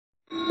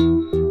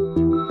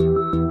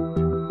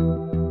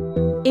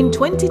In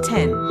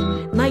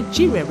 2010,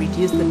 Nigeria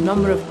reduced the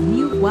number of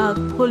new wild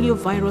polio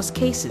virus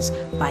cases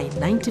by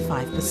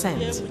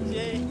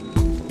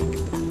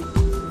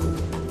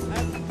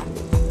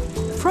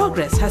 95%.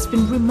 Progress has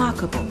been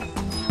remarkable,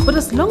 but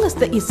as long as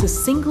there is a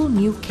single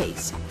new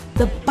case,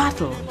 the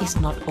battle is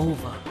not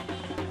over.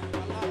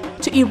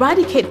 To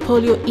eradicate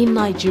polio in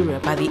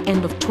Nigeria by the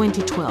end of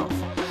 2012,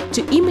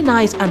 to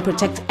immunize and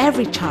protect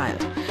every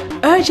child,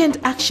 urgent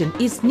action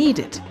is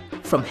needed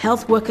from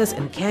health workers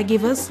and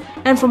caregivers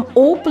and from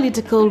all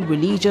political,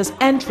 religious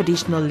and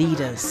traditional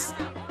leaders.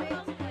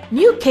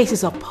 New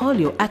cases of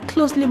polio are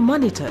closely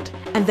monitored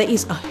and there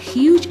is a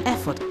huge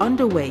effort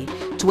underway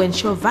to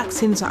ensure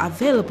vaccines are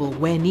available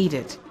where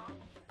needed.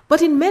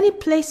 But in many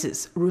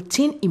places,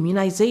 routine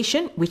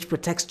immunization, which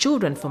protects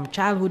children from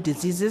childhood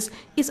diseases,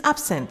 is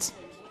absent.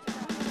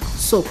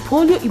 So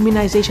polio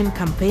immunization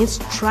campaigns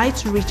try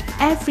to reach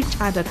every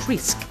child at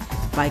risk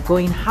by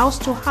going house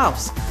to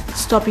house,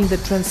 stopping the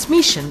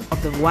transmission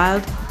of the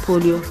wild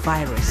polio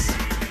virus.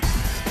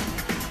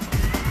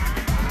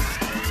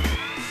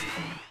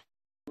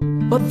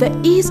 But there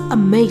is a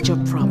major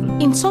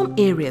problem. In some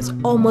areas,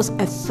 almost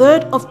a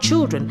third of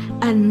children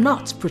are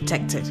not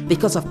protected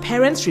because of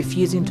parents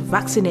refusing to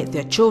vaccinate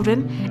their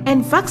children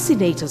and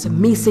vaccinators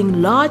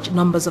missing large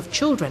numbers of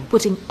children,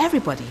 putting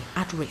everybody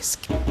at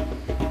risk.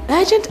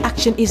 Urgent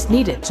action is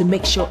needed to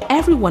make sure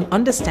everyone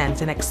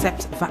understands and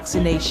accepts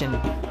vaccination.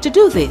 To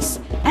do this,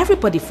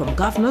 everybody from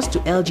governors to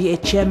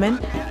LGA chairmen,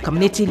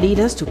 community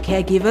leaders to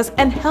caregivers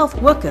and health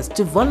workers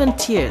to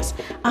volunteers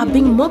are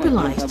being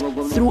mobilized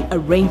through a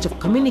range of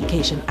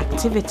communication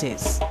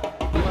activities.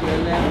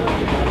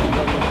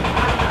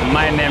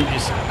 My name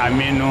is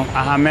Aminu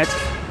Ahmed.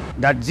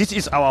 That this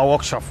is our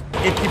workshop.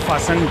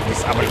 80%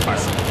 disabled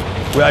person.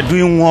 We are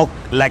doing work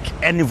like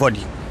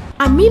anybody.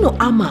 Aminu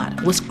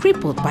Ahmad was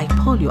crippled by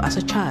polio as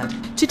a child.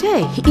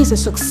 Today, he is a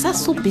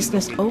successful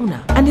business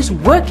owner and is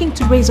working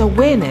to raise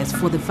awareness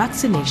for the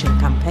vaccination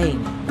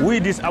campaign.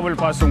 We disabled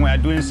person, we are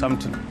doing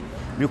something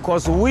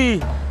because we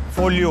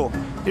polio.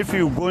 If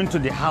you go into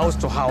the house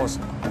to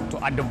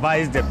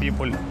advise the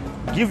people,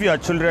 give your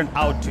children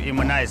out to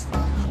immunize.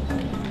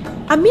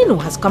 Aminu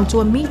has come to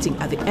a meeting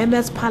at the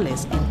Emir's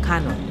Palace in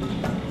Kano.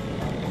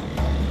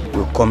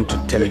 We come to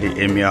tell the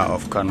Emir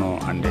of Kano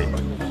and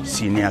the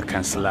senior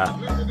councillor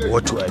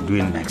what we are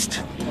doing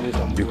next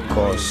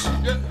because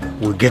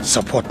we get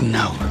support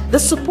now. The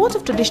support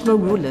of traditional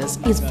rulers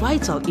is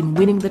vital in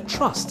winning the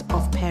trust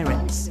of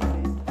parents.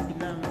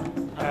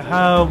 I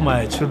have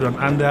my children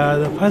and they are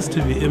the first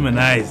to be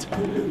immunized.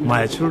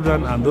 My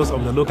children and those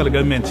of the local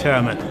government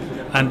chairman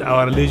and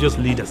our religious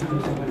leaders,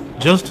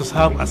 just to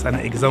serve as an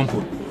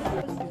example.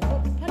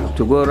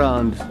 To go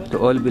around to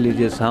all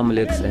villages,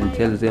 hamlets and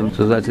tell them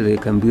so that they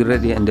can be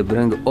ready and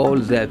bring all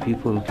their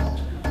people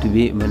to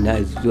be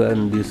immunized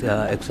during this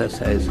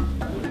exercise.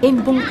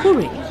 In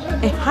Bunkuri,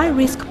 a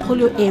high-risk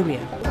polio area,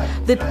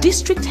 the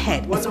district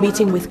head is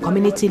meeting with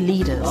community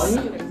leaders.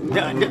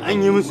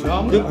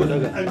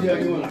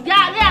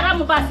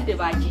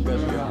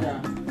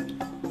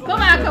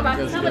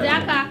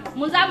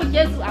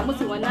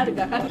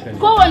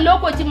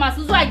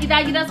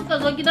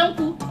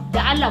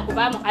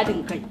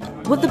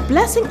 With the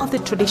blessing of the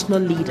traditional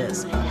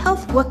leaders,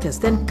 health workers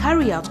then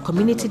carry out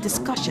community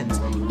discussions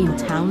in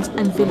towns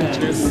and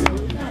villages.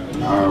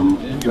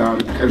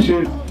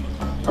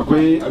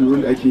 Akwai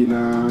alluran da ake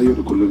na yau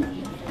da kullum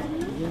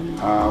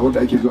wanda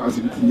ake zuwa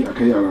asibiti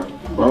akai yara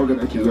ba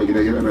wanda ake zuwa gida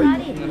ana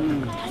yi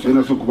sai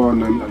na so ku ba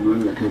wannan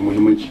alluran da kai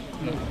muhimmanci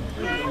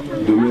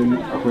domin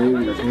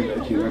akwai da kai da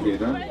ake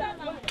zagaye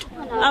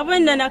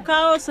abin da na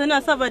kawo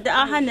suna saboda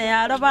an hana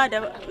yara ba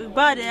da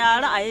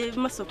yara a yi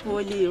masu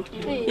polio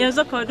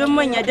yanzu ka don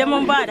manya da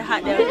mun ba da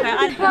haɗin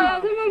kai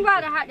mun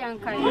ba da haɗin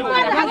kai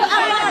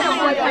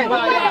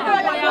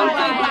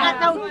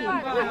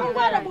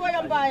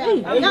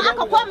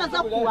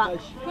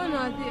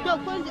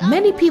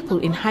Many people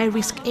in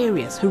high-risk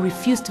areas who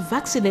refuse to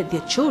vaccinate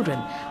their children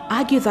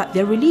argue that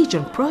their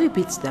religion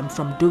prohibits them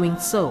from doing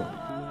so.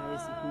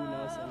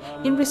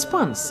 In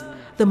response,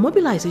 the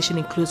mobilization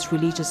includes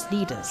religious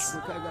leaders.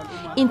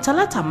 In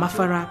Talata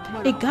Mafara,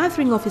 a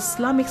gathering of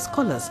Islamic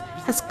scholars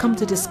has come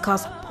to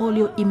discuss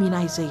polio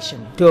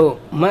immunization. To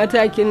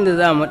matakin da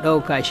za mu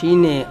ɗauka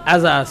shine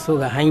aza su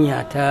ga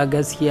hanya ta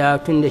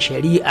gaskiya tun da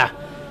shari'a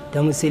ta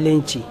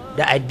musulunci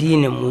da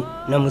addinin mu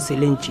na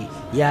musulunci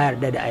ya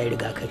yarda da ayi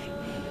rigakafi.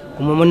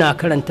 Kuma muna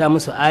karanta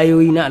musu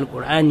ayoyi na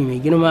Alƙur'ani mai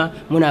girma,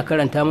 muna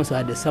karanta musu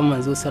hadisan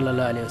manzo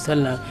sallallahu alaihi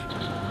wasallam.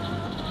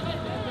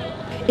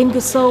 In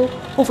Gusau,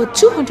 over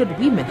 200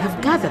 women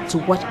have gathered to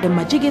watch the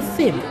Majige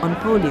theme on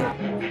polio.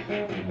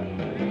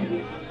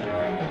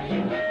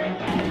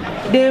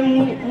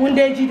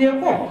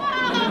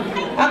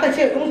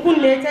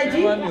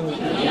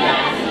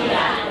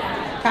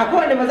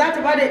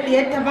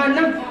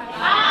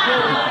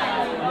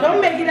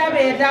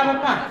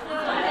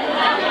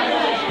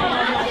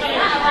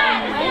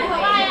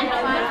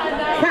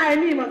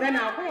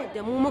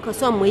 Da mu muka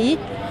son mu yi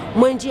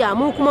mun jiya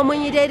mu kuma mun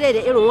yi daidai da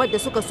irin wanda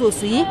suka so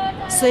su yi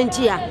sun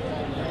jiya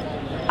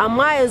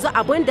amma yanzu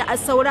abin da a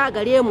saura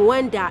gare mu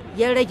wanda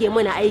ya rage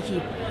mana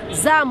aiki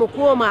za mu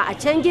koma a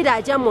can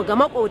gidajenmu ga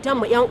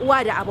maƙotanmu 'yan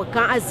uwa da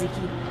abokan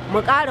arziki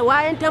mu ƙara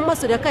wayantar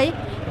masu da kai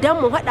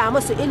don mu faɗa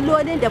masu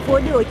illolin da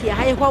polio ke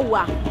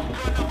haifarwa.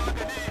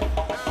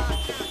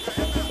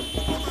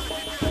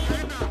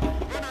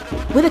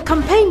 With the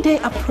campaign day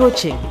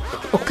approaching,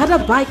 Okada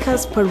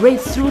bikers parade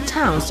through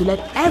towns to let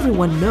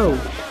everyone know.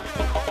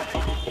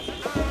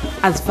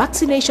 As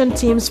vaccination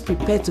teams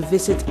prepare to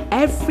visit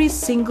every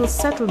single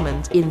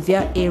settlement in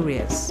their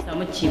areas.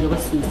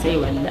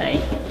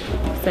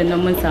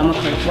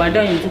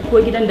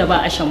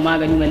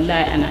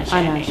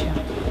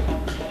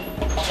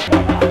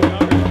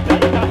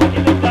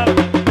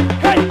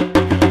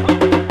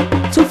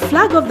 To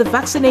flag off the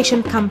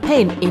vaccination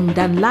campaign in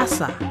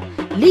Danlasa,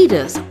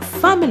 leaders,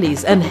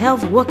 families and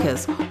health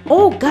workers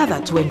all gather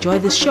to enjoy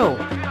the show.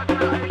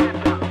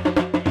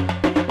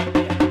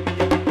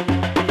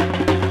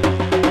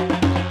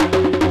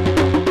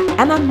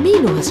 And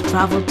Aminu has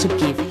traveled to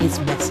give his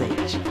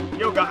message.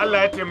 Yau ga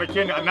Allah ya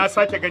taimake ni na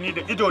sake gani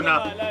da idona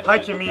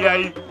hakimi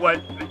yayi wa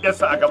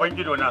yasa a gaban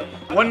idona.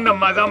 Wannan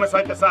ma za mu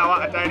sake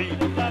sawa a tarihi.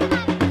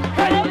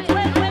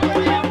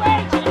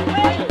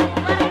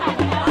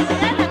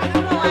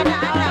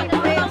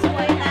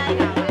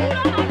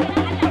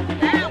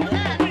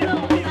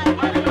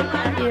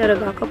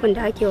 Rigakafin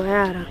da ake wa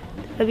yara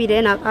saboda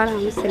yana ƙara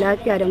musu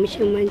lafiya da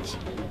muhimmanci.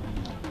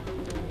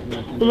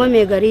 Kuma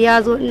mai gari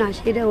ya zo ina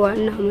shaidarwa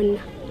ina munna.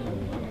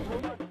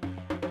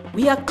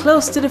 We are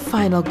close to the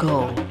final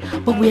goal,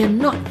 but we are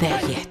not there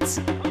yet.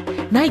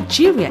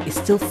 Nigeria is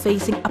still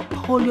facing a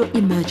polio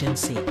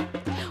emergency.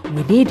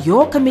 We need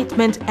your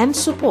commitment and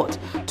support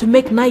to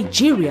make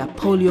Nigeria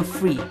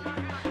polio-free.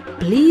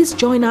 Please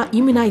join our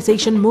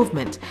immunization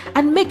movement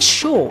and make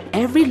sure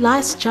every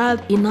last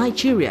child in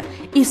Nigeria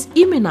is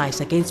immunized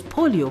against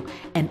polio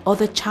and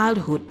other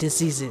childhood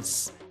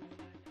diseases.